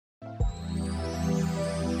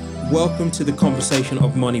Welcome to the Conversation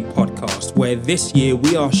of Money podcast, where this year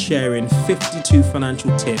we are sharing 52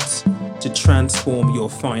 financial tips to transform your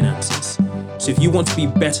finances. So if you want to be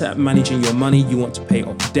better at managing your money, you want to pay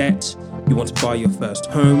off debt, you want to buy your first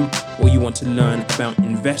home, or you want to learn about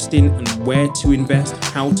investing and where to invest,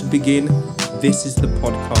 how to begin, this is the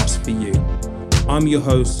podcast for you. I'm your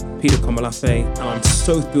host, Peter Komalafe, and I'm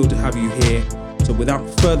so thrilled to have you here. So without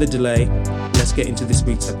further delay, let's get into this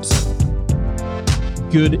week's episode.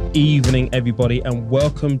 Good evening, everybody, and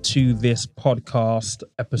welcome to this podcast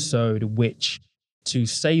episode, which, to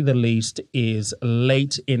say the least, is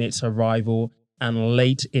late in its arrival and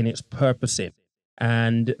late in its purposing.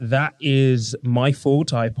 And that is my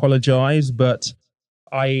fault. I apologize, but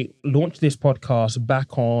I launched this podcast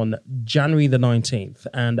back on January the 19th,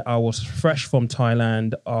 and I was fresh from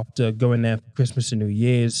Thailand after going there for Christmas and New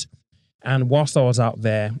Year's. And whilst I was out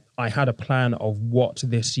there, I had a plan of what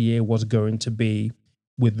this year was going to be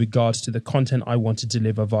with regards to the content I wanted to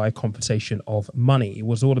deliver via Conversation of Money. It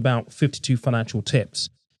was all about 52 financial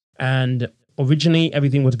tips. And originally,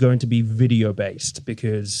 everything was going to be video-based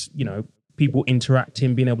because, people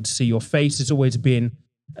interacting, being able to see your face has always been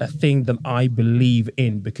a thing that I believe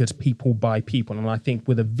in because people buy people. And I think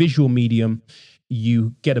with a visual medium,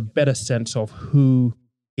 you get a better sense of who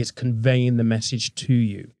is conveying the message to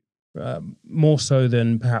you, more so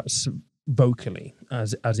than perhaps vocally,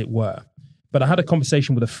 as it were. But I had a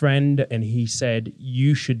conversation with a friend and he said,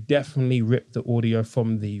 you should definitely rip the audio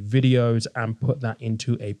from the videos and put that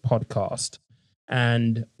into a podcast.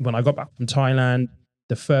 And when I got back from Thailand,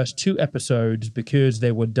 the first two episodes, because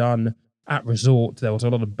they were done at resort, there was a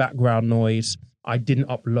lot of background noise. I didn't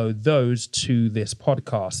upload those to this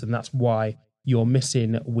podcast. And that's why you're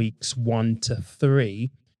missing weeks 1 to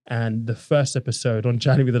 3. And the first episode on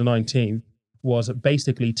January the 19th was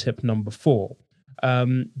basically tip number 4.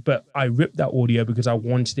 But I ripped that audio because I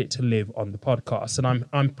wanted it to live on the podcast. And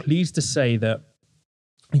I'm pleased to say that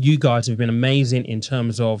you guys have been amazing in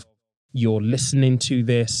terms of your listening to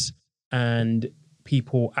this and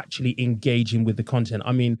people actually engaging with the content.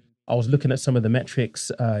 I mean, I was looking at some of the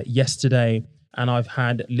metrics yesterday, and I've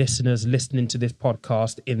had listeners listening to this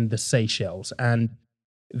podcast in the Seychelles. And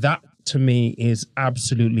that to me is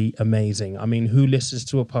absolutely amazing. I mean, who listens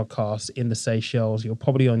to a podcast in the Seychelles? You're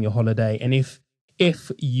probably on your holiday. And if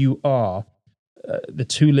you are the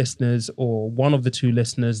two listeners or one of the two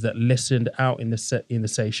listeners that listened out in the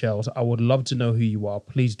Seychelles, I would love to know who you are.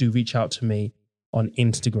 Please do reach out to me on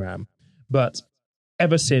Instagram. But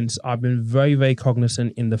ever since, I've been very, very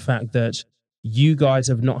cognizant in the fact that you guys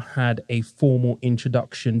have not had a formal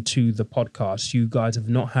introduction to the podcast. You guys have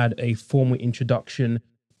not had a formal introduction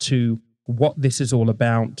to what this is all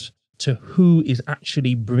about, to who is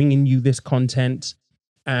actually bringing you this content,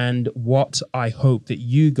 and what I hope that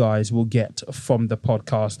you guys will get from the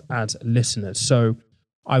podcast as listeners. So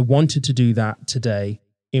I wanted to do that today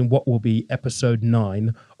in what will be episode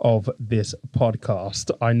 9 of this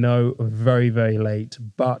podcast. I know, very, very late,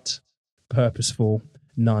 but purposeful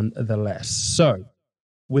nonetheless. So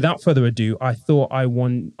without further ado, I thought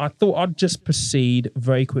I'd just proceed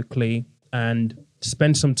very quickly and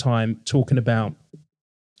spend some time talking about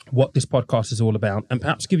what this podcast is all about and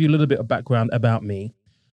perhaps give you a little bit of background about me.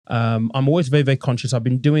 I'm always very, very conscious. I've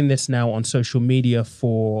been doing this now on social media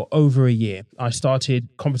for over a year. I started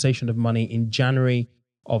Conversation of Money in January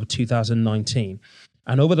of 2019.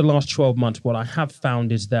 And over the last 12 months, what I have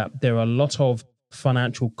found is that there are a lot of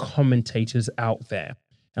financial commentators out there.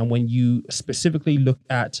 And when you specifically look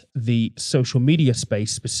at the social media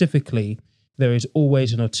space specifically, there is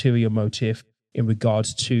always an ulterior motive in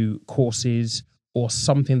regards to courses or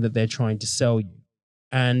something that they're trying to sell you.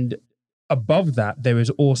 And above that, there is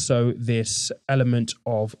also this element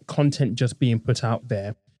of content just being put out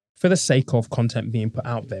there for the sake of content being put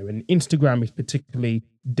out there. And Instagram is particularly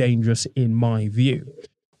dangerous in my view.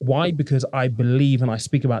 Why? Because I believe, and I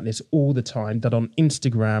speak about this all the time, that on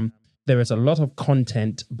Instagram, there is a lot of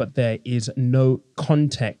content, but there is no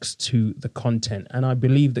context to the content. And I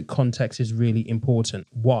believe that context is really important.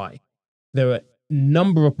 Why? There are a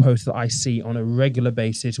number of posts that I see on a regular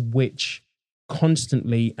basis which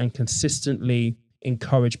constantly and consistently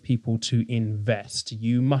encourage people to invest.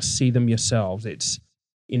 You must see them yourselves. It's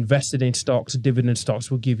invested in stocks, dividend stocks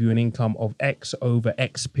will give you an income of X over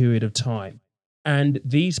X period of time. And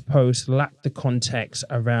these posts lack the context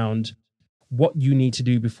around what you need to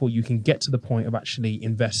do before you can get to the point of actually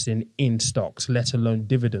investing in stocks, let alone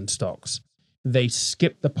dividend stocks. They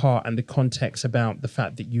skip the part and the context about the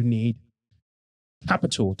fact that you need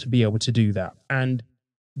capital to be able to do that. And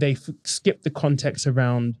they skip the context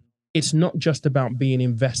around it's not just about being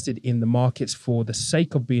invested in the markets for the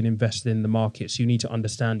sake of being invested in the markets. You need to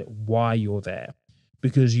understand why you're there,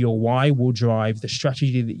 because your why will drive the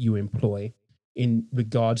strategy that you employ in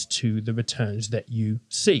regards to the returns that you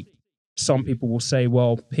seek. Some people will say,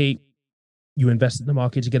 well, Pete, you invest in the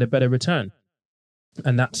market to get a better return.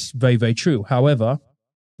 And that's very, very true. However,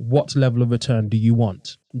 what level of return do you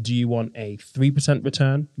want? Do you want a 3%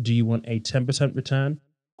 return? Do you want a 10% return?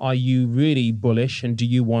 Are you really bullish, and do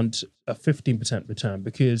you want a 15% return?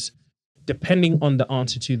 Because depending on the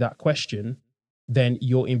answer to that question, then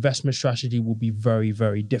your investment strategy will be very,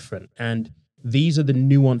 very different. And these are the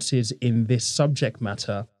nuances in this subject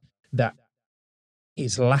matter that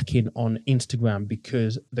is lacking on Instagram,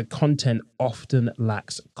 because the content often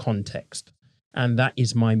lacks context. And that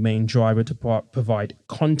is my main driver, to provide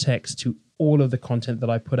context to all of the content that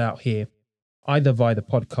I put out here, either via the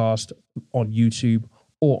podcast, on YouTube,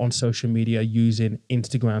 or on social media using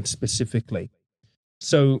Instagram specifically.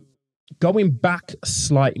 So going back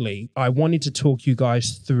slightly, I wanted to talk you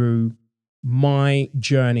guys through my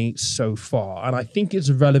journey so far. And I think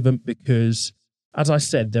it's relevant because, as I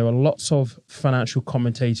said, there are lots of financial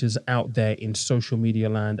commentators out there in social media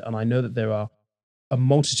land. And I know that there are a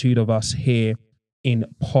multitude of us here in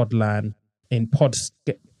Podland, in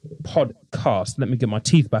podcast. Let me get my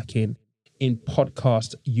teeth back in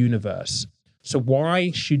podcast universe. So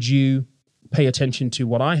why should you pay attention to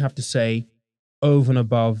what I have to say over and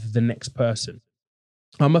above the next person?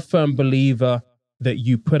 I'm a firm believer that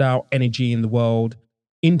you put out energy in the world,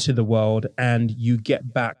 into the world, and you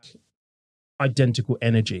get back identical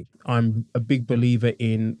energy. I'm a big believer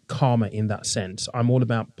in karma in that sense. I'm all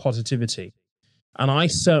about positivity. And I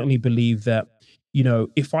certainly believe that,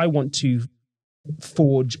 if I want to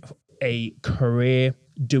forge a career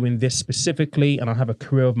doing this specifically, and I have a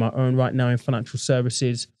career of my own right now in financial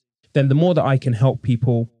services, then the more that I can help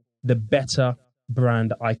people, the better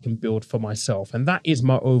brand I can build for myself. And that is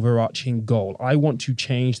my overarching goal. I want to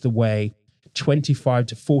change the way 25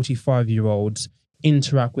 to 45-year-olds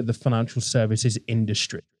interact with the financial services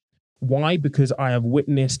industry. Why? Because I have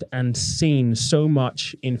witnessed and seen so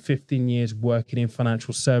much in 15 years working in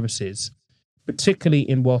financial services, particularly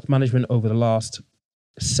in wealth management over the last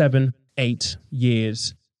 7-8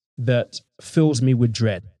 years, that fills me with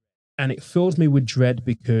dread. And it fills me with dread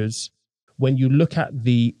because when you look at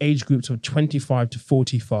the age groups of 25 to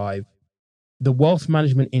 45, the wealth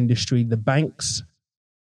management industry, the banks,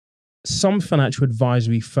 some financial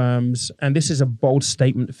advisory firms, and this is a bold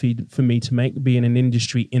statement for me to make, being an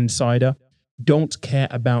industry insider, don't care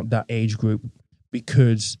about that age group,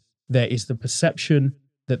 because there is the perception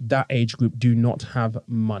that that age group do not have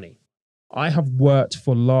money. I have worked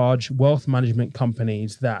for large wealth management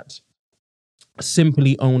companies that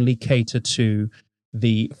simply only cater to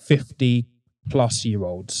the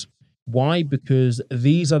 50-plus-year-olds. Why? Because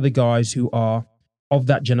these are the guys who are of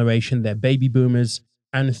that generation, they're baby boomers.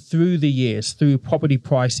 And through the years, through property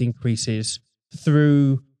price increases,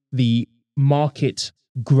 through the market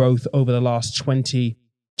growth over the last 20,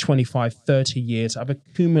 25, 30 years, I've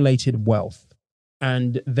accumulated wealth.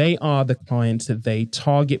 And they are the clients that they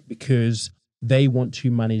target because they want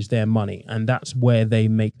to manage their money. And that's where they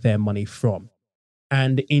make their money from.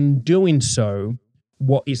 And in doing so,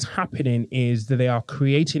 what is happening is that they are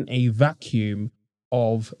creating a vacuum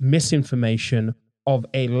of misinformation, of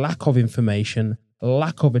a lack of information,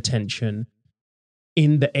 lack of attention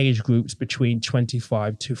in the age groups between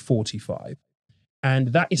 25 to 45. And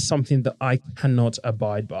that is something that I cannot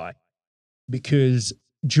abide by, because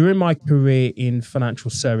during my career in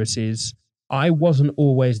financial services, I wasn't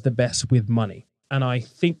always the best with money. And I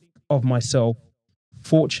think of myself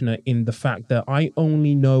fortunate in the fact that I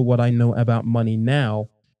only know what I know about money now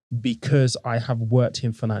because I have worked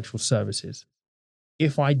in financial services.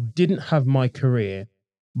 If I didn't have my career,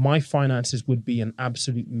 my finances would be an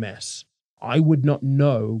absolute mess. I would not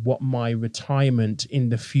know what my retirement in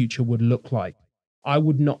the future would look like. I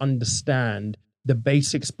would not understand the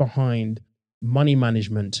basics behind money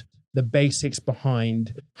management, the basics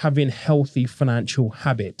behind having healthy financial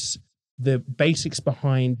habits, the basics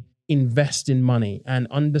behind investing money and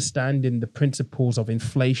understanding the principles of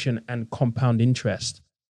inflation and compound interest.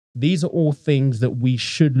 These are all things that we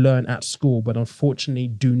should learn at school, but unfortunately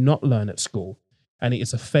do not learn at school. And it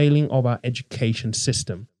is a failing of our education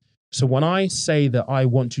system. So when I say that I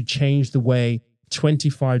want to change the way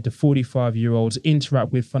 25 to 45-year-olds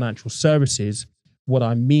interact with financial services, what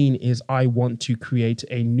I mean is I want to create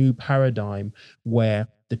a new paradigm where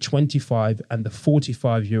the 25 and the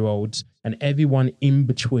 45-year-olds and everyone in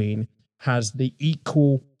between has the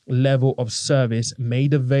equal level of service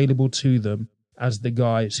made available to them as the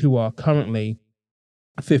guys who are currently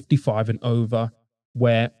 55 and over,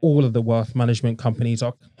 where all of the wealth management companies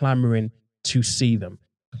are clamoring to see them,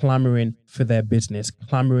 clamoring for their business,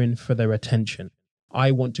 clamoring for their attention.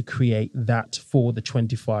 I want to create that for the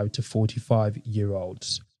 25 to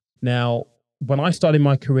 45-year-olds. Now, when I started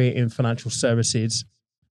my career in financial services,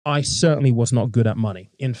 I certainly was not good at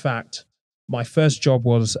money. In fact, my first job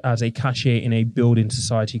was as a cashier in a building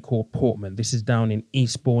society called Portman. This is down in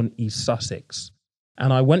Eastbourne, East Sussex.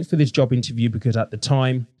 And I went for this job interview because at the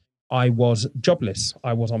time I was jobless.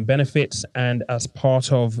 I was on benefits. And as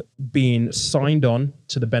part of being signed on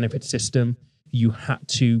to the benefit system, you had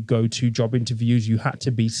to go to job interviews. You had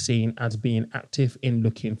to be seen as being active in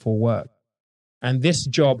looking for work. And this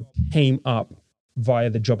job came up via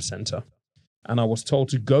the job center. And I was told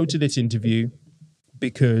to go to this interview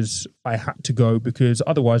because I had to go because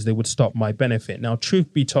otherwise they would stop my benefit. Now,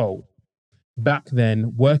 truth be told, back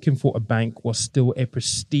then, working for a bank was still a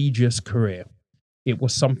prestigious career. It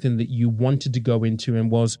was something that you wanted to go into and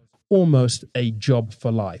was almost a job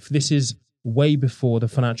for life. This is way before the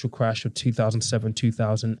financial crash of 2007,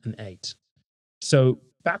 2008. So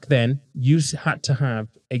back then, you had to have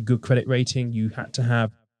a good credit rating. You had to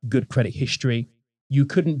have good credit history. You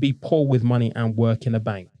couldn't be poor with money and work in a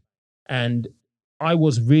bank. And I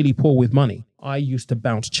was really poor with money. I used to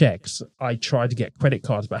bounce checks. I tried to get credit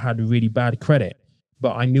cards, but had really bad credit.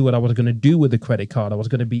 But I knew what I was going to do with the credit card. I was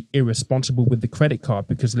going to be irresponsible with the credit card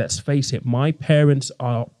because let's face it, my parents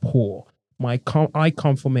are poor. I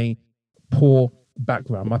come from a poor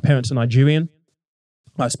background. My parents are Nigerian.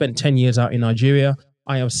 I spent 10 years out in Nigeria.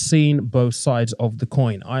 I have seen both sides of the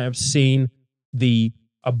coin. I have seen the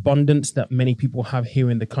abundance that many people have here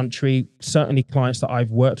in the country. Certainly clients that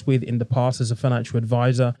I've worked with in the past as a financial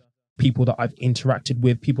advisor, people that I've interacted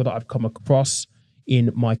with, people that I've come across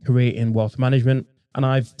in my career in wealth management. And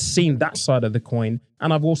I've seen that side of the coin.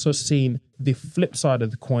 And I've also seen the flip side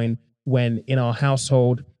of the coin when in our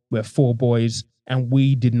household, we're four boys and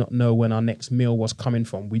we did not know when our next meal was coming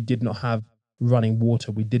from. We did not have running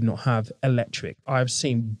water. We did not have electric. I've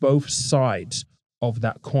seen both sides of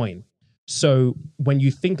that coin. So when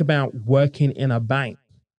you think about working in a bank,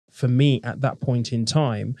 for me at that point in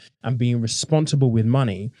time and being responsible with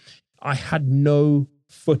money, I had no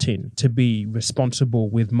footing to be responsible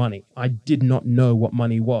with money. I did not know what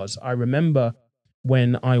money was. I remember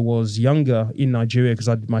when I was younger in Nigeria, because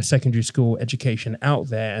I did my secondary school education out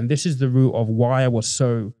there, and this is the root of why I was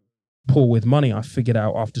so poor with money. I figured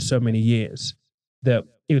out after so many years that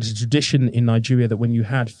it was a tradition in Nigeria that when you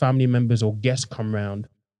had family members or guests come round,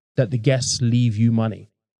 that the guests leave you money.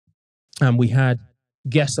 And we had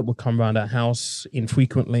guests that would come around our house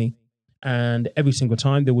infrequently, and every single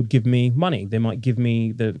time they would give me money. They might give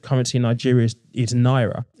me, the currency in Nigeria is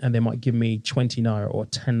naira, and they might give me 20 naira or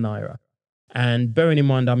 10 naira. And bearing in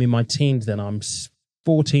mind, I'm in my teens then, I'm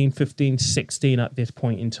 14, 15, 16 at this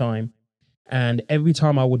point in time. And every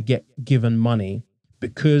time I would get given money,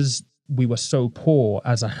 because we were so poor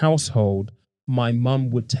as a household, my mum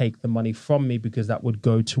would take the money from me because that would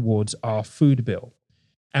go towards our food bill.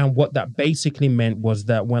 And what that basically meant was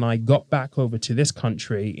that when I got back over to this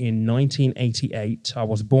country in 1988, I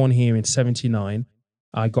was born here in 79.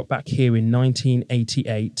 I got back here in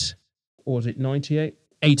 1988, or was it 98?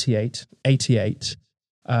 88.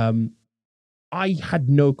 I had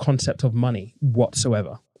no concept of money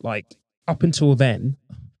whatsoever. Like up until then,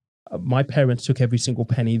 my parents took every single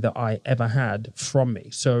penny that I ever had from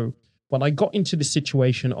me. So when I got into the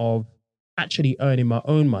situation of actually earning my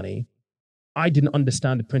own money, I didn't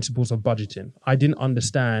understand the principles of budgeting. I didn't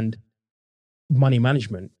understand money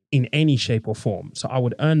management in any shape or form. So I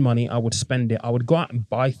would earn money, I would spend it, I would go out and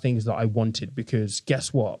buy things that I wanted because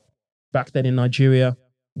guess what? Back then in Nigeria,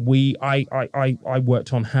 I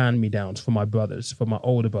worked on hand-me-downs for my brothers, for my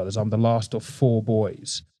older brothers. I'm the last of four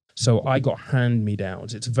boys. So I got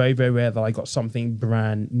hand-me-downs. It's very, very rare that I got something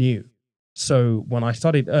brand new. So when I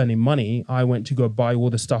started earning money, I went to go buy all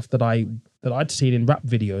the stuff that I'd seen in rap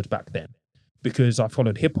videos back then, because I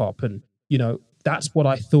followed hip hop, and that's what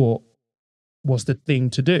I thought was the thing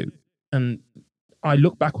to do. And I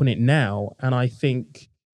look back on it now and I think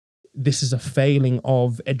this is a failing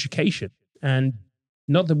of education. And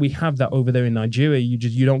not that we have that over there in Nigeria,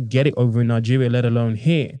 you don't get it over in Nigeria, let alone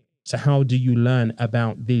here. So how do you learn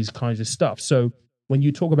about these kinds of stuff? So when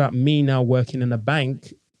you talk about me now working in a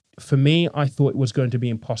bank, for me, I thought it was going to be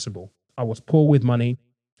impossible. I was poor with money.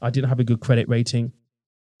 I didn't have a good credit rating.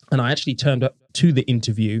 And I actually turned up to the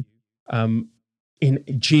interview in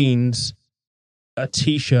jeans, a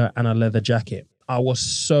t-shirt, and a leather jacket. I was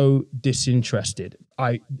so disinterested.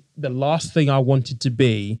 The last thing I wanted to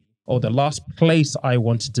be, or the last place I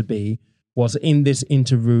wanted to be, was in this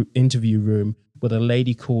interview room with a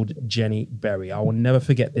lady called Jenny Berry. I will never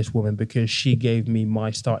forget this woman because she gave me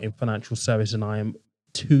my start in financial service, and I am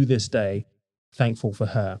to this day thankful for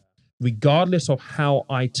her. Regardless of how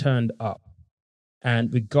I turned up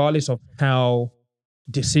and regardless of how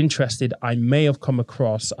disinterested I may have come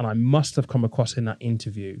across, and I must have come across in that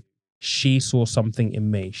interview, she saw something in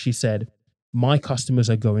me. She said, my customers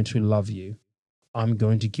are going to love you. I'm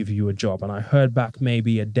going to give you a job. And I heard back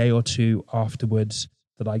maybe a day or two afterwards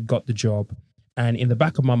that I got the job. And in the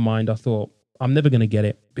back of my mind, I thought, I'm never going to get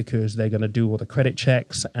it because they're going to do all the credit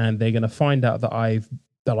checks and they're going to find out that I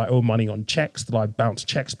owe money on checks, that I bounced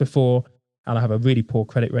checks before, and I have a really poor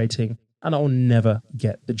credit rating, and I'll never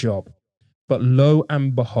get the job. But lo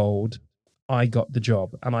and behold, I got the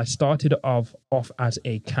job, and I started off as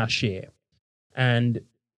a cashier. And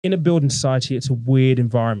in a building society, it's a weird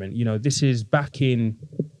environment. You know, this is back in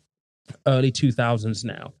early 2000s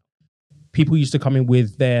now. People used to come in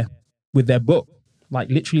with their book, like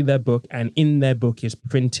literally their book, and in their book is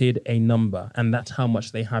printed a number, and that's how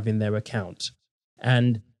much they have in their account.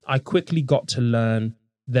 And I quickly got to learn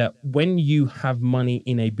that when you have money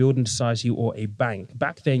in a building society or a bank,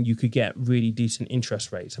 back then you could get really decent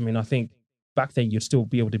interest rates. I mean, I think back then you'd still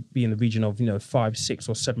be able to be in the region of 5, 6,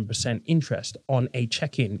 or 7% interest on a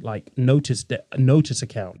check-in, like notice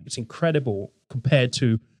account. It's incredible compared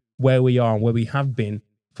to where we are and where we have been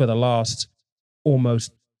for the last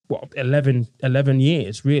almost 11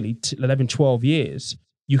 years, really, 11, 12 years.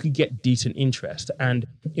 You could get decent interest. And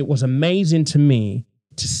it was amazing to me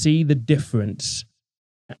to see the difference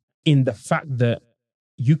in the fact that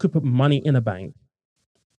you could put money in a bank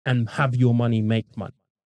and have your money make money.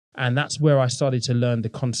 And that's where I started to learn the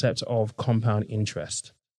concept of compound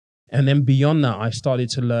interest. And then beyond that, I started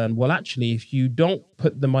to learn, well, actually, if you don't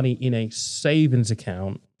put the money in a savings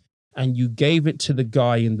account and you gave it to the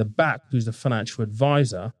guy in the back who's the financial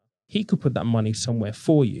advisor, he could put that money somewhere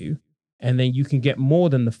for you. And then you can get more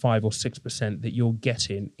than the 5 or 6% that you're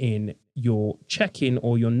getting in your check-in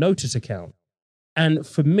or your notice account. And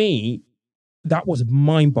for me, that was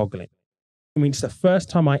mind-boggling. I mean, it's the first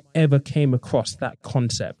time I ever came across that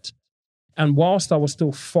concept. And whilst I was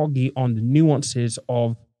still foggy on the nuances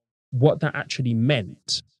of what that actually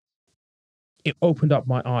meant, it opened up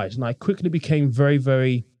my eyes. And I quickly became very,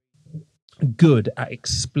 very good at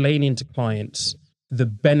explaining to clients the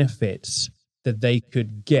benefits that they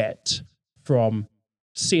could get from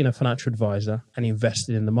seeing a financial advisor and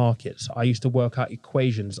investing in the markets. I used to work out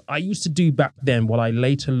equations. I used to do back then what I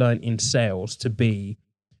later learned in sales to be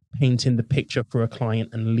painting the picture for a client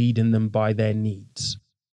and leading them by their needs.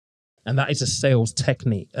 And that is a sales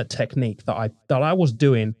technique that I was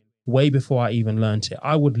doing way before I even learned it.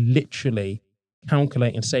 I would literally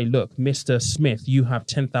calculate and say, look, Mr. Smith, you have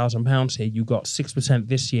 £10,000 here. You got 6%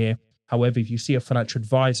 this year. However, if you see a financial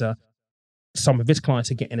advisor, some of his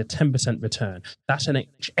clients are getting a 10% return. That's an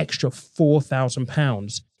extra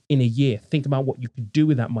 £4,000 in a year. Think about what you could do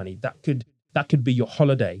with that money. That could be your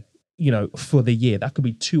holiday, for the year. That could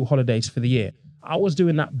be 2 holidays for the year. I was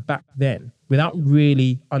doing that back then without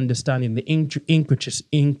really understanding the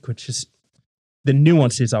the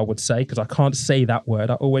nuances, I would say, because I can't say that word.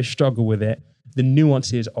 I always struggle with it. The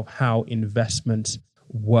nuances of how investments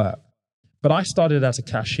work. But I started as a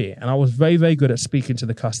cashier and I was very, very good at speaking to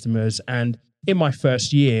the customers. And in my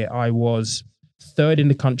first year, I was 3rd in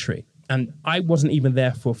the country. And I wasn't even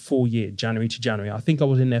there for a full year, January to January. I think I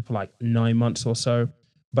was in there for like 9 months or so.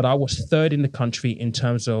 But I was 3rd in the country in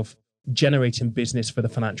terms of generating business for the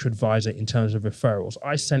financial advisor in terms of referrals.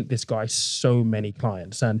 I sent this guy so many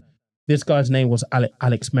clients. And this guy's name was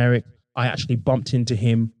Alex Merrick. I actually bumped into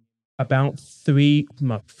him about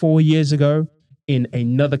 4 years ago in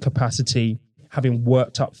another capacity, having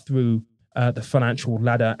worked up through the financial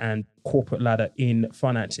ladder and corporate ladder in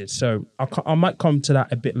finances. So I might come to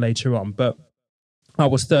that a bit later on, but I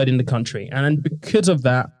was 3rd in the country. And because of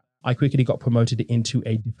that, I quickly got promoted into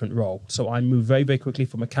a different role. So I moved very, very quickly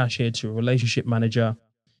from a cashier to a relationship manager.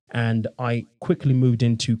 And I quickly moved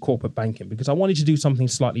into corporate banking because I wanted to do something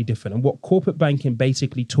slightly different. And what corporate banking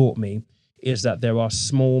basically taught me is that there are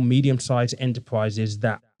small, medium-sized enterprises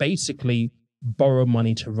that basically borrow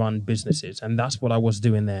money to run businesses. And that's what I was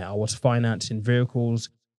doing there. I was financing vehicles,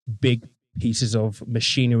 big pieces of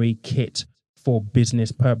machinery, kit for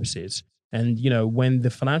business purposes. And, when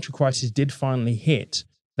the financial crisis did finally hit,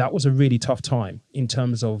 that was a really tough time in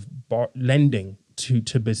terms of lending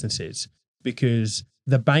to businesses because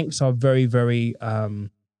the banks are very, very,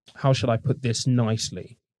 how shall I put this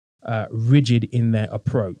nicely, rigid in their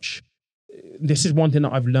approach. This is one thing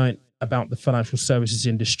that I've learned about the financial services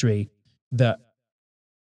industry that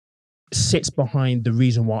sits behind the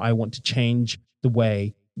reason why I want to change the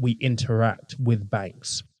way we interact with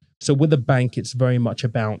banks. So with a bank, it's very much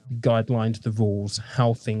about the guidelines, the rules,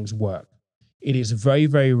 how things work. It is very,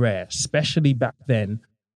 very rare, especially back then,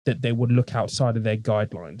 that they would look outside of their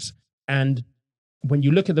guidelines. And when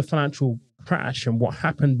you look at the financial crash and what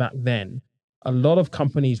happened back then, a lot of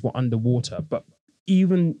companies were underwater. But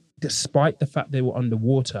even despite the fact they were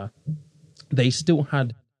underwater, they still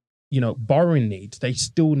had, borrowing needs. They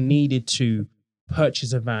still needed to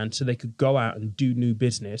purchase a van so they could go out and do new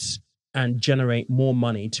business and generate more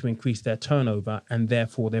money to increase their turnover and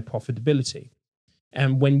therefore their profitability.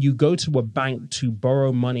 And when you go to a bank to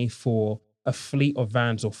borrow money for a fleet of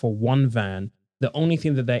vans or for one van, the only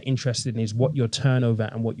thing that they're interested in is what your turnover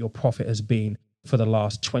and what your profit has been for the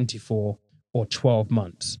last 24 or 12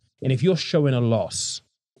 months. And if you're showing a loss,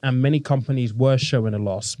 and many companies were showing a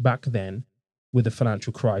loss back then with the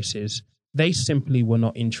financial crisis, they simply were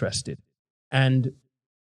not interested. And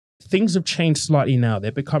things have changed slightly now.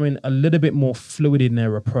 They're becoming a little bit more fluid in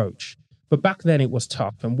their approach. But back then it was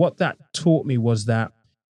tough. And what that taught me was that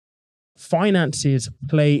finances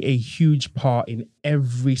play a huge part in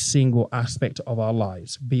every single aspect of our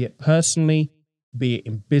lives, be it personally, be it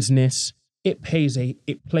in business. It plays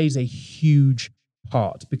a huge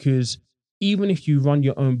part, because even if you run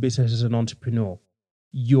your own business as an entrepreneur,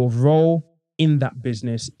 your role in that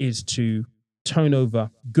business is to turn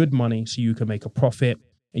over good money so you can make a profit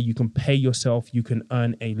and you can pay yourself, you can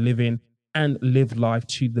earn a living and live life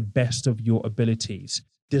to the best of your abilities.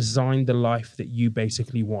 Design the life that you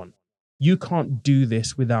basically want. You can't do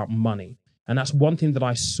this without money. And that's one thing that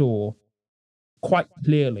I saw quite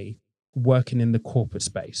clearly working in the corporate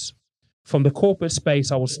space. From the corporate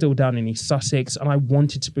space, I was still down in East Sussex and I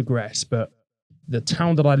wanted to progress, but the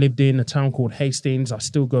town that I lived in, a town called Hastings, I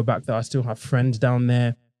still go back there. I still have friends down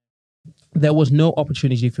there. There was no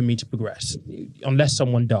opportunity for me to progress unless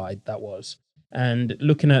someone died, that was. And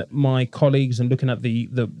looking at my colleagues and looking at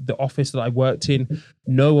the office that I worked in,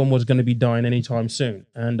 no one was going to be dying anytime soon.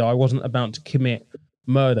 And I wasn't about to commit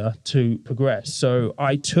murder to progress. So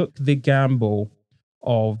I took the gamble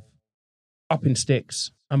of upping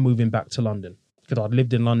sticks and moving back to London, because I'd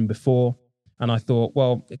lived in London before. And I thought,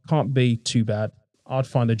 well, it can't be too bad. I'd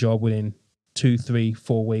find a job within 2, 3,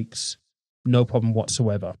 4 weeks, no problem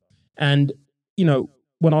whatsoever. And,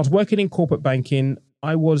 when I was working in corporate banking,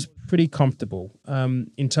 I was pretty comfortable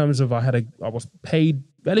in terms of I was paid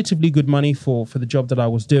relatively good money for the job that I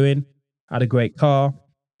was doing. I had a great car.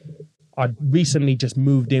 I'd recently just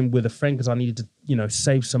moved in with a friend because I needed to,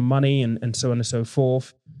 save some money and so on and so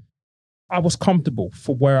forth. I was comfortable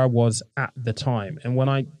for where I was at the time. And when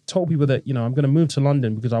I told people that, I'm going to move to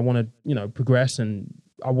London because I want to, progress and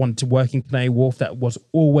I wanted to work in Canary Wharf, that was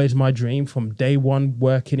always my dream from day one,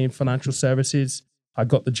 working in financial services. I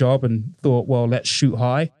got the job and thought, well, let's shoot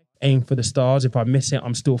high, aim for the stars. If I miss it,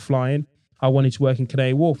 I'm still flying. I wanted to work in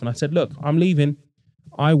Canary Wharf. And I said, look, I'm leaving.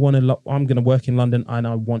 I'm going to work in London and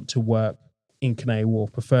I want to work in Canary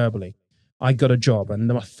Wharf, preferably. I got a job, and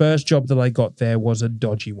my first job that I got there was a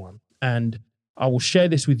dodgy one. And I will share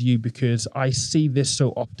this with you because I see this so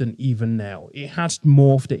often even now. It has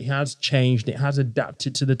morphed, it has changed, it has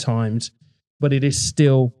adapted to the times, but it is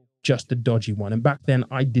still just a dodgy one. And back then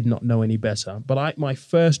I did not know any better. But my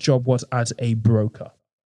first job was as a broker.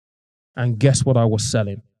 And guess what I was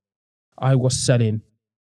selling? I was selling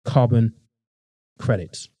carbon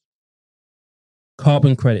credits.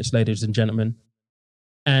 Carbon credits, ladies and gentlemen.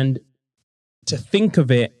 And to think of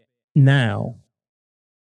it now,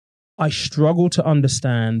 I struggle to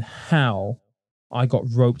understand how I got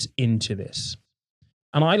roped into this.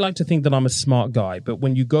 And I like to think that I'm a smart guy, but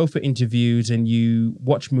when you go for interviews and you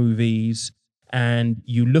watch movies and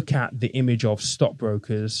you look at the image of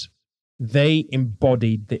stockbrokers, they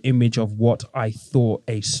embodied the image of what I thought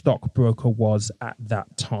a stockbroker was at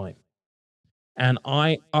that time. And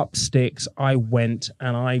I upped sticks, I went,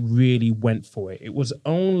 and I really went for it. It was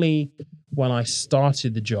only when I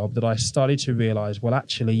started the job that I started to realize, well,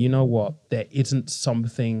 actually, you know what? There isn't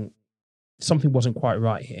something wasn't quite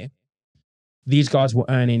right here. These guys were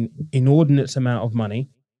earning inordinate amount of money.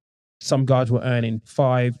 Some guys were earning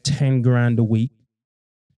 5, 10 grand a week.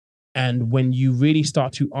 And when you really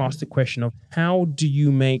start to ask the question of how do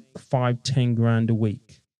you make 5, 10 grand a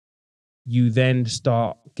week, you then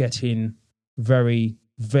start getting very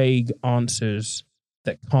vague answers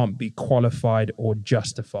that can't be qualified or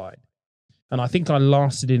justified. And I think I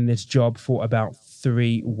lasted in this job for about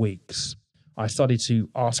 3 weeks. I started to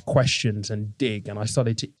ask questions and dig, and I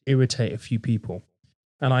started to irritate a few people.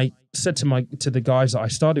 And I said to the guys that I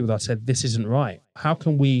started with, I said, this isn't right. How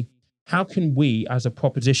can we as a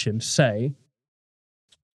proposition say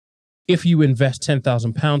If you invest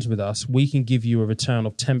 £10,000 with us, we can give you a return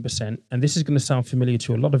of 10%. And this is going to sound familiar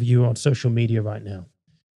to a lot of you on social media right now.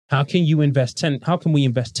 How can we invest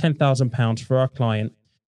 £10,000 for our client,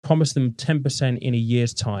 promise them 10% in a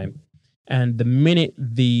year's time, and the minute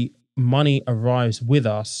the money arrives with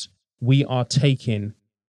us, we are taking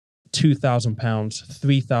 £2,000,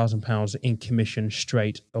 £3,000 in commission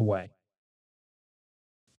straight away?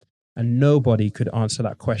 And nobody could answer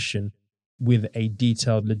that question with a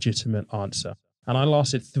detailed, legitimate answer. And I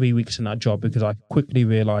lasted 3 weeks in that job because I quickly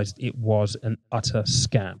realized it was an utter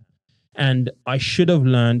scam. And I should have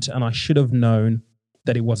learned and I should have known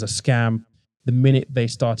that it was a scam the minute they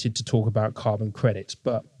started to talk about carbon credits.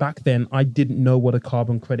 But back then, I didn't know what a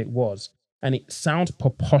carbon credit was. And it sounds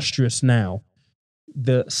preposterous now.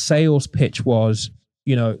 The sales pitch was,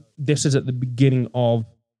 this is at the beginning of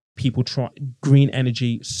people try green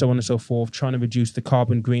energy, so on and so forth, trying to reduce the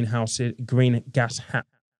carbon greenhouse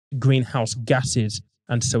gases,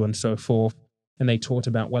 and so on and so forth. And they talked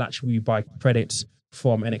about, well, actually, we buy credits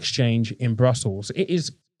from an exchange in Brussels. It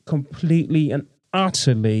is completely and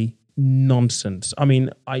utterly nonsense. I mean,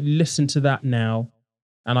 I listen to that now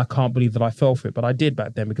and I can't believe that I fell for it, but I did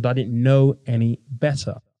back then because I didn't know any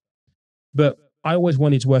better. But I always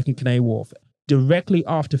wanted to work in Canary Wharf. Directly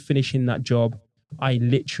after finishing that job, I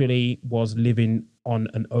literally was living on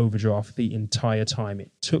an overdraft the entire time.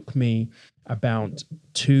 It took me about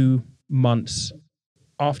 2 months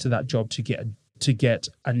after that job to get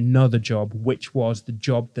another job, which was the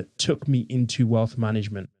job that took me into wealth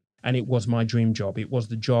management. And it was my dream job. It was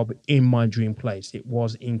the job in my dream place. It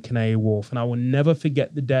was in Canary Wharf. And I will never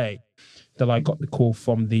forget the day that I got the call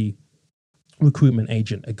from the recruitment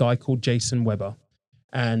agent, a guy called Jason Weber.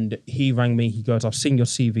 And he rang me. He goes, I've seen your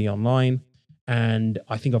CV online and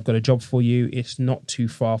I think I've got a job for you. It's not too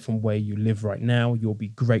far from where you live right now. You'll be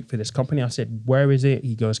great for this company. I said, where is it?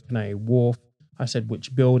 He goes, Canary Wharf. I said,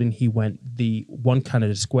 which building? He went, the One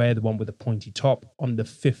Canada Square, the one with the pointy top, on the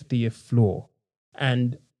 50th floor.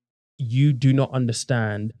 And you do not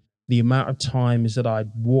understand the amount of times that I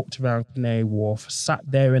walked around Canary Wharf, sat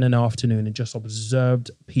there in an afternoon and just observed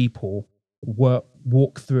people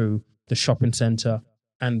walk through the shopping centre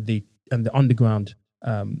and the underground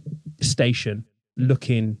station,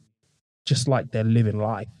 looking just like they're living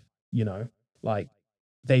life, like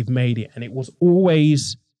they've made it. And it was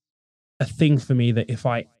always a thing for me that if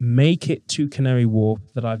I make it to Canary Wharf,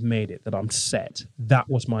 that I've made it, that I'm set. That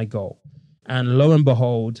was my goal. And lo and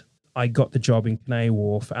behold, I got the job in Canary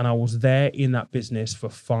Wharf, and I was there in that business for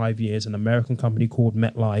 5 years, an American company called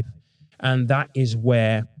MetLife. And that is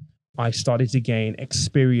where I started to gain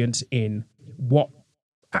experience in what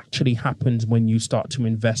actually happens when you start to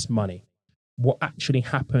invest money, what actually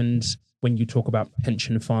happens when you talk about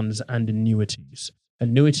pension funds and annuities.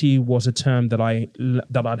 Annuity was a term that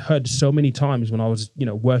I'd heard so many times when I was,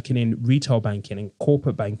 working in retail banking and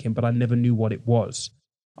corporate banking, but I never knew what it was.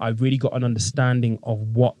 I really got an understanding of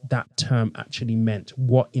what that term actually meant,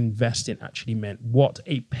 what investing actually meant, what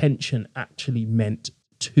a pension actually meant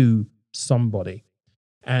to somebody.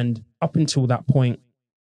 And up until that point,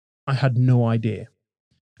 I had no idea.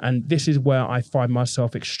 And this is where I find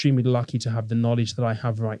myself extremely lucky to have the knowledge that I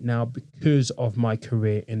have right now because of my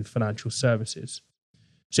career in financial services.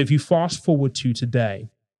 So if you fast forward to today,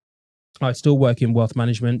 I still work in wealth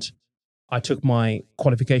management. I took my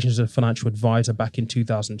qualifications as a financial advisor back in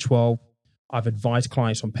 2012. I've advised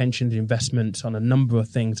clients on pensions, investments, on a number of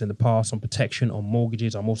things in the past, on protection, on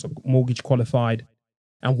mortgages. I'm also mortgage qualified.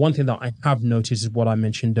 And one thing that I have noticed is what I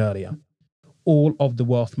mentioned earlier. All of the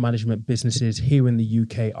wealth management businesses here in the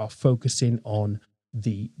UK are focusing on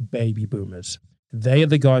the baby boomers. They are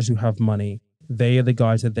the guys who have money. They are the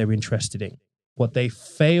guys that they're interested in. What they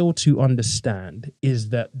fail to understand is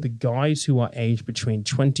that the guys who are aged between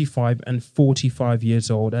 25 and 45 years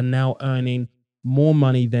old are now earning more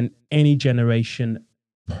money than any generation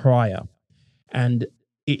prior. And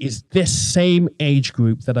it is this same age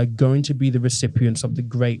group that are going to be the recipients of the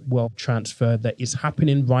great wealth transfer that is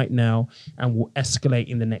happening right now and will escalate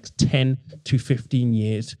in the next 10 to 15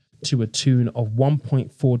 years to a tune of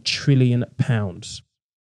 £1.4 trillion.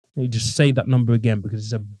 You just say that number again because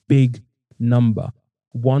it's a big number.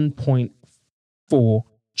 £1.4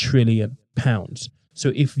 trillion.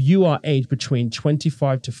 So if you are aged between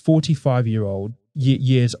 25 to 45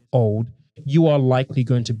 years old, you are likely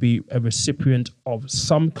going to be a recipient of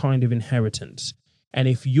some kind of inheritance. And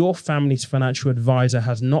if your family's financial advisor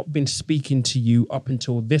has not been speaking to you up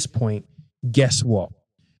until this point, guess what?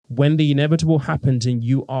 When the inevitable happens and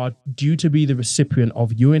you are due to be the recipient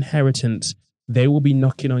of your inheritance, they will be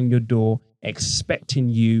knocking on your door, expecting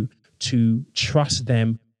you to trust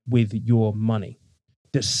them with your money.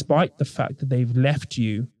 despite the fact that they've left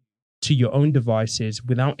you to your own devices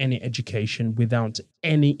without any education, without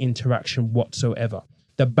any interaction whatsoever.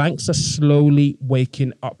 The banks are slowly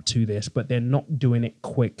waking up to this, but they're not doing it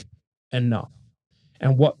quick enough.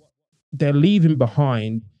 And what they're leaving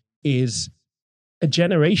behind is a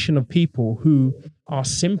generation of people who are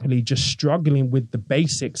simply just struggling with the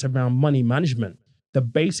basics around money management, the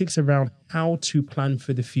basics around how to plan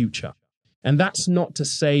for the future. And that's not to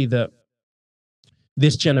say that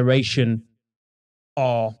this generation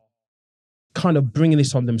are kind of bringing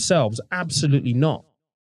this on themselves. Absolutely not.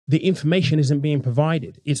 The information isn't being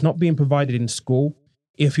provided. It's not being provided in school.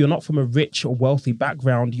 If you're not from a rich or wealthy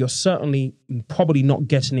background, you're certainly probably not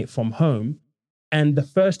getting it from home. And the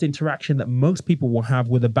first interaction that most people will have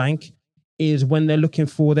with a bank is when they're looking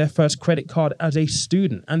for their first credit card as a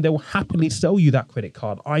student, and they will happily sell you that credit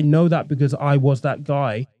card. I know that because I was that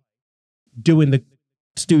guy doing the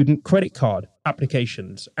student credit card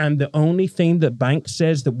applications. And the only thing that bank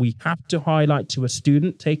says that we have to highlight to a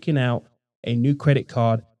student taking out a new credit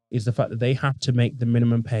card is the fact that they have to make the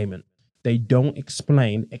minimum payment. They don't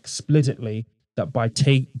explain explicitly that by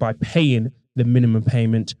paying the minimum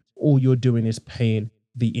payment, all you're doing is paying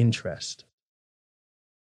the interest.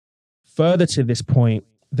 Further to this point,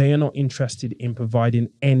 they are not interested in providing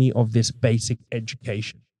any of this basic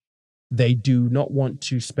education. They do not want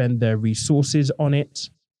to spend their resources on it.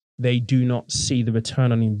 They do not see the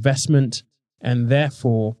return on investment, and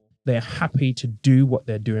therefore they're happy to do what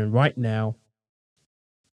they're doing right now,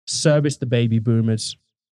 service the baby boomers,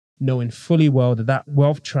 knowing fully well that that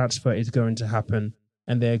wealth transfer is going to happen,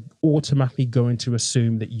 and they're automatically going to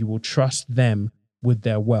assume that you will trust them with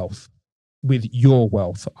their wealth, with your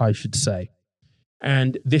wealth, I should say.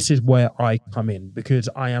 And this is where I come in, because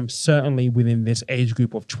I am certainly within this age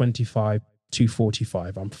group of 25 to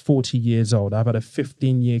 45. I'm 40 years old. I've had a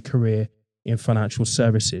 15-year career in financial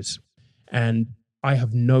services. And I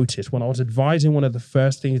have noticed when I was advising, one of the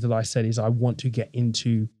first things that I said is I want to get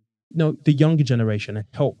into the younger generation and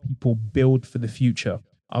help people build for the future.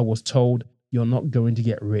 I was told you're not going to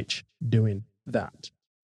get rich doing that.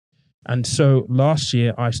 And so last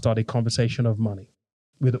year I started Conversation of Money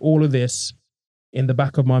with all of this in the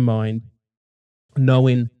back of my mind,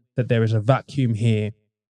 knowing that there is a vacuum here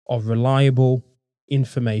of reliable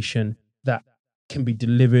information that can be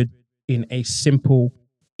delivered in a simple,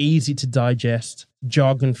 easy to digest,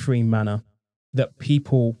 jargon-free manner that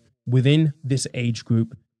people within this age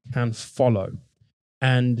group can follow.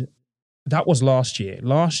 And that was last year.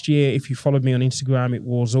 Last year, if you followed me on Instagram, it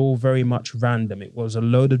was all very much random. It was a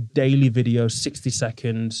load of daily videos, 60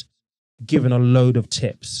 seconds, given a load of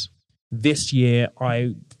tips. This year,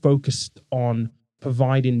 I focused on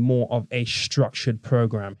providing more of a structured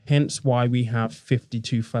program, hence why we have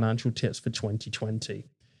 52 financial tips for 2020.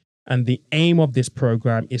 And the aim of this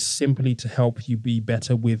program is simply to help you be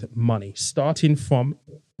better with money, starting from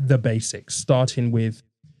the basics, starting with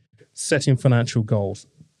setting financial goals,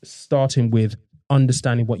 starting with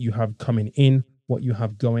understanding what you have coming in, what you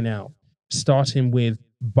have going out, starting with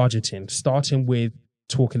budgeting, starting with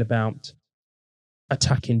talking about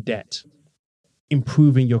attacking debt,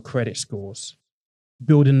 improving your credit scores,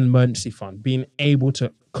 building an emergency fund, being able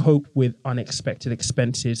to cope with unexpected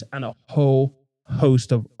expenses, and a whole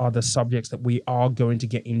host of other subjects that we are going to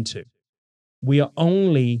get into. We are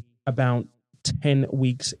only about 10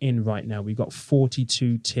 weeks in right now. We've got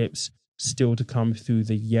 42 tips still to come through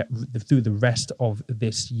the rest of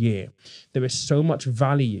this year. There is so much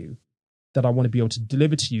value that I want to be able to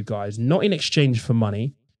deliver to you guys, not in exchange for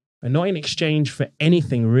money, and not in exchange for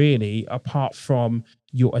anything really, apart from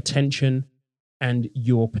your attention and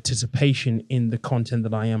your participation in the content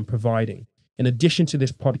that I am providing. In addition to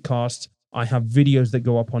this podcast, I have videos that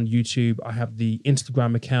go up on YouTube. I have the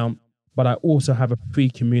Instagram account, but I also have a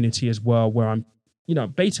free community as well, where I'm,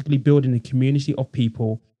 basically building a community of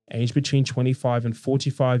people aged between 25 and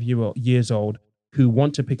 45 years old who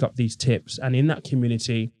want to pick up these tips. And in that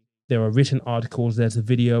community, there are written articles, there's a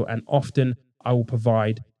video, and often I will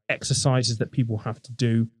provide exercises that people have to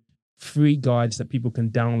do, free guides that people can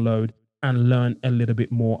download and learn a little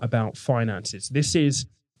bit more about finances. This is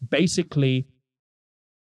basically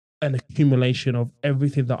an accumulation of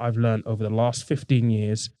everything that I've learned over the last 15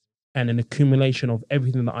 years and an accumulation of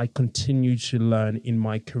everything that I continue to learn in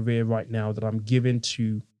my career right now that I'm giving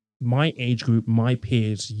to my age group, my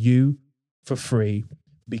peers, you, for free,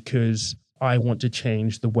 because I want to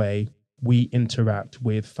change the way we interact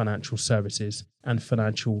with financial services and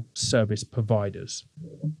financial service providers.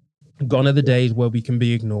 Gone are the days where we can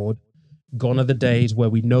be ignored. Gone are the days where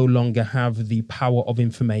we no longer have the power of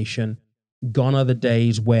information. Gone are the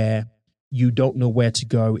days where you don't know where to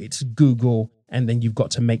go. It's Google and then you've got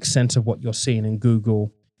to make sense of what you're seeing in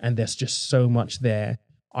Google, and there's just so much there.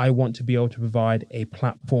 I want to be able to provide a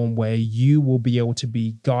platform where you will be able to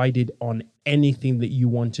be guided on anything that you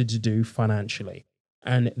wanted to do financially.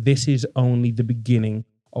 And this is only the beginning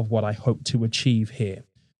of what I hope to achieve here.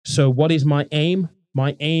 So what is my aim?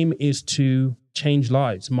 My aim is to change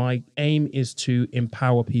lives. My aim is to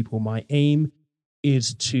empower people. My aim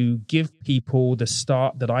is to give people the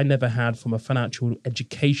start that I never had from a financial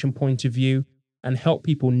education point of view, and help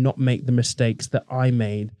people not make the mistakes that I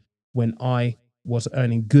made when I was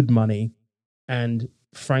earning good money and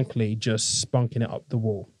frankly just spunking it up the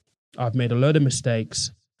wall. I've made a load of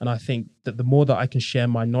mistakes, and I think that the more that I can share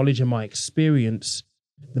my knowledge and my experience,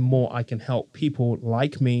 the more I can help people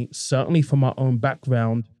like me, certainly from my own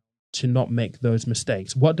background, to not make those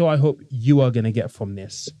mistakes. What do I hope you are going to get from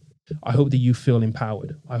this? I hope that you feel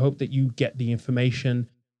empowered. I hope that you get the information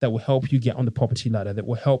that will help you get on the property ladder, that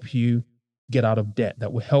will help you get out of debt,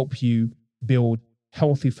 that will help you build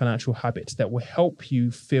healthy financial habits, that will help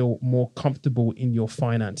you feel more comfortable in your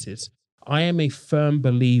finances. I am a firm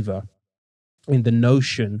believer in the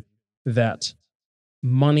notion that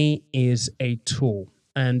money is a tool.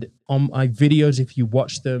 And on my videos, if you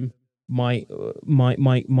watch them, my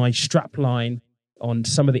strap line on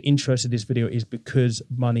some of the intros of this video is because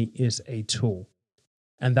money is a tool.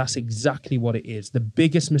 And that's exactly what it is. The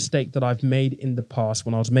biggest mistake that I've made in the past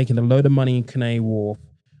when I was making a load of money in Canary Wharf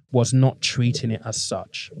was not treating it as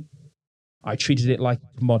such. I treated it like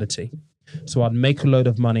a commodity. So I'd make a load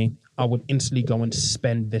of money. I would instantly go and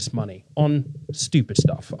spend this money on stupid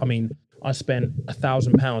stuff. I mean, I spent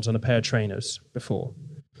 £1,000 on a pair of trainers before.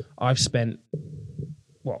 I've spent,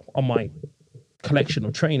 well, on my collection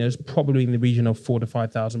of trainers, probably in the region of £4,000 to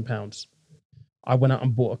 £5,000. I went out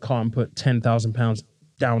and bought a car and put £10,000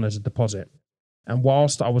 down as a deposit. And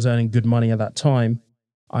whilst I was earning good money at that time,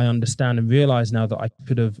 I understand and realize now that I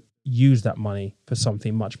could have used that money for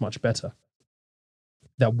something much, much better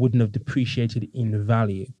that wouldn't have depreciated in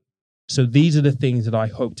value. So these are the things that I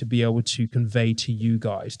hope to be able to convey to you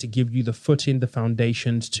guys, to give you the footing, the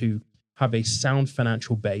foundations to have a sound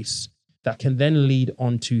financial base that can then lead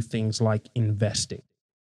on to things like investing.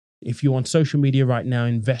 If you're on social media right now,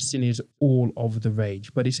 investing is all of the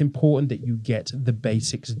rage, but it's important that you get the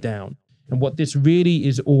basics down. And what this really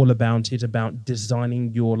is all about is about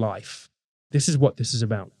designing your life. This is what this is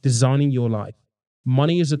about, designing your life.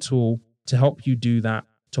 Money is a tool to help you do that,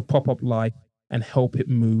 to prop up life and help it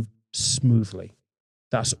move smoothly.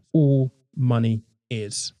 That's all money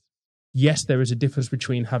is. Yes, there is a difference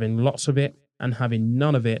between having lots of it and having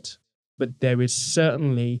none of it, but there is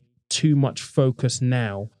certainly too much focus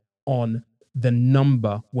now on the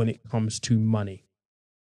number when it comes to money.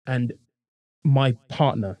 And my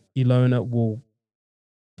partner, Ilona, will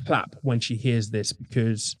clap when she hears this,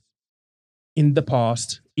 because in the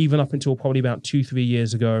past, even up until probably about 2-3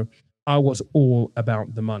 years ago, I was all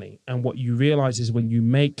about the money. And what you realize is when you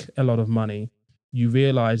make a lot of money, you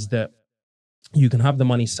realize that you can have the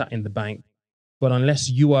money sat in the bank, but unless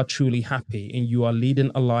you are truly happy and you are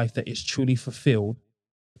leading a life that is truly fulfilled,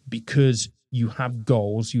 because you have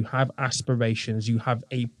goals, you have aspirations, you have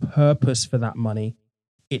a purpose for that money,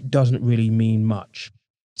 it doesn't really mean much.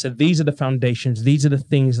 So these are the foundations. These are the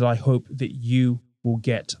things that I hope that you will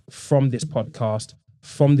get from this podcast,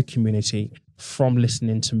 from the community, from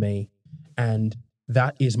listening to me. And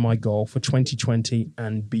that is my goal for 2020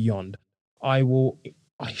 and beyond. I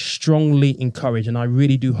strongly encourage, and I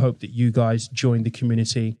really do hope that you guys join the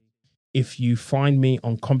community. If you find me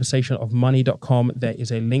on conversationofmoney.com, there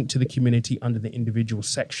is a link to the community under the individual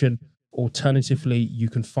section. Alternatively, you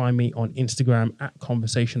can find me on Instagram at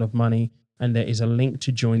Conversation of Money, and there is a link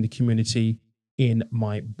to join the community in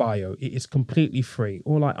my bio. It is completely free.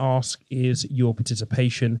 All I ask is your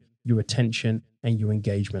participation, your attention, and your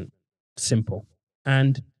engagement. Simple.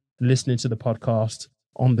 And listening to the podcast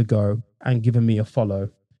on the go and giving me a follow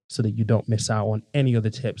so that you don't miss out on any other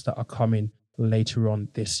tips that are coming later on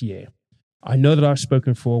this year. I know that I've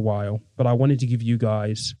spoken for a while, but I wanted to give you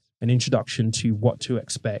guys an introduction to what to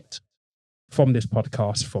expect from this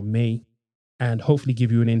podcast from me, and hopefully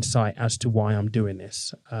give you an insight as to why I'm doing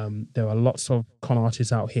this. There are lots of con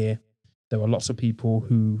artists out here. There are lots of people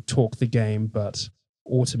who talk the game, but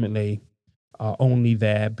ultimately are only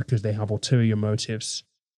there because they have ulterior motives.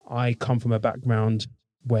 I come from a background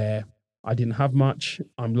where I didn't have much.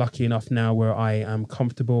 I'm lucky enough now where I am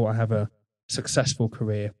comfortable. I have a successful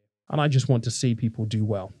career, and I just want to see people do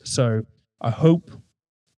well. So I hope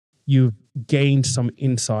you've gained some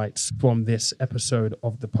insights from this episode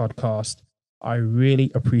of the podcast. I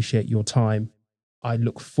really appreciate your time. I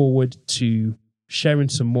look forward to sharing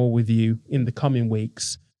some more with you in the coming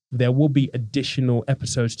weeks. there will be additional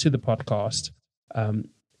episodes to the podcast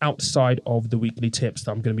outside of the weekly tips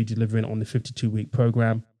that I'm going to be delivering on the 52-week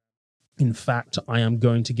program. In fact, I am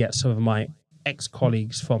going to get some of my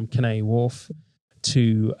ex-colleagues from Canary Wharf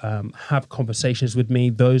to have conversations with me.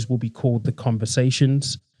 Those will be called the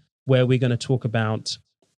Conversations, where we're going to talk about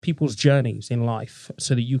people's journeys in life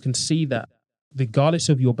so that you can see that regardless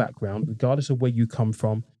of your background, regardless of where you come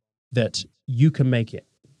from, that you can make it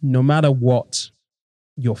no matter what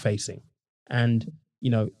you're facing. And,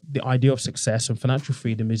 the idea of success and financial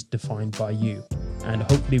freedom is defined by you. And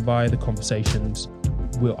hopefully via the conversations,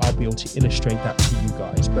 I'll be able to illustrate that to you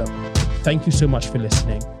guys. But thank you so much for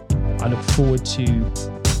listening. I look forward to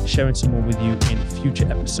sharing some more with you in future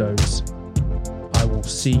episodes. I will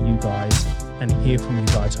see you guys and hear from you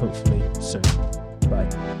guys hopefully soon. Bye.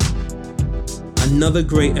 Another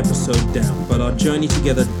great episode down, but our journey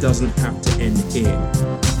together doesn't have to end here.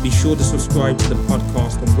 Be sure to subscribe to the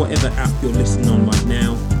podcast on whatever app you're listening on right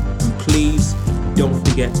now. And please don't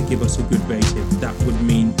forget to give us a good rating. That would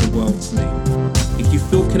mean the world to me. If you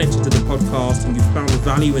feel connected to the podcast and you found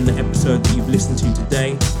value in the episode that you've listened to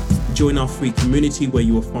today, join our free community where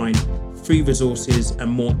you will find free resources and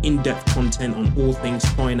more in-depth content on all things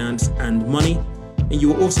finance and money. And you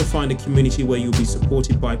will also find a community where you'll be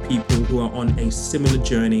supported by people who are on a similar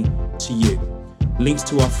journey to you. Links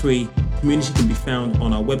to our free community can be found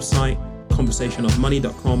on our website,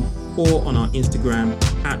 conversationofmoney.com, or on our Instagram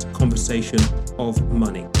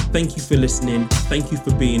 @conversationofmoney. Thank you for listening. Thank you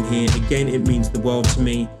for being here. Again, it means the world to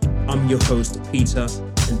me. I'm your host, Peter.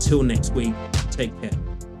 Until next week, take care.